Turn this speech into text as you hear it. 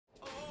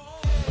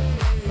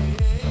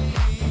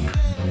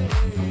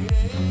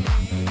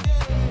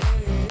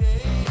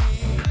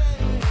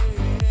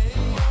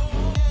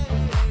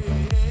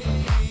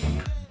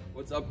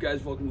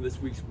guys? Welcome to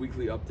this week's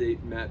weekly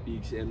update. Matt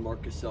Beeks and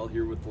Mark Cassell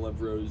here with the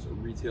Levro's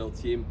retail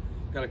team.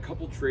 Got a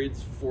couple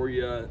trades for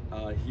you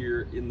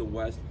here in the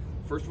West.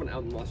 First one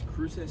out in Las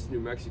Cruces, New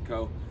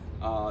Mexico.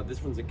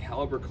 This one's a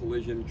Caliber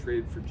Collision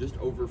trade for just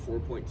over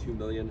 $4.2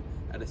 million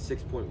at a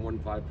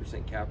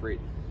 6.15% cap rate.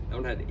 That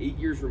one had 8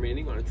 years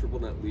remaining on a triple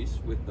net lease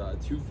with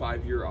 2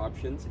 5-year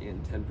options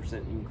and 10%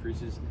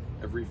 increases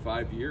every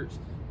 5 years.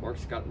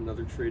 Mark's got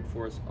another trade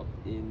for us up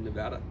in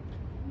Nevada.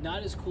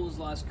 Not as cool as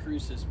Las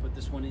Cruces, but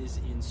this one is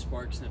in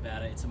Sparks,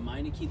 Nevada. It's a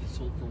Meineke that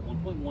sold for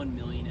 $1.1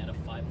 million at a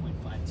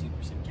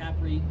 5.52% cap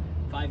rate,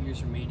 5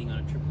 years remaining on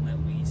a triple net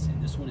lease,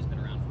 and this one has been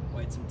around for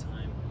quite some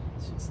time,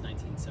 since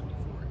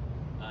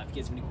 1974. If you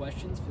guys have any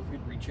questions, feel free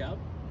to reach out.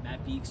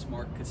 Matt Beeks,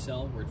 Mark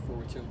Cassell, we're at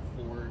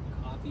Fourtillfour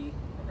Coffee,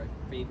 one of our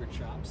favorite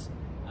shops.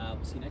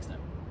 We'll see you next time.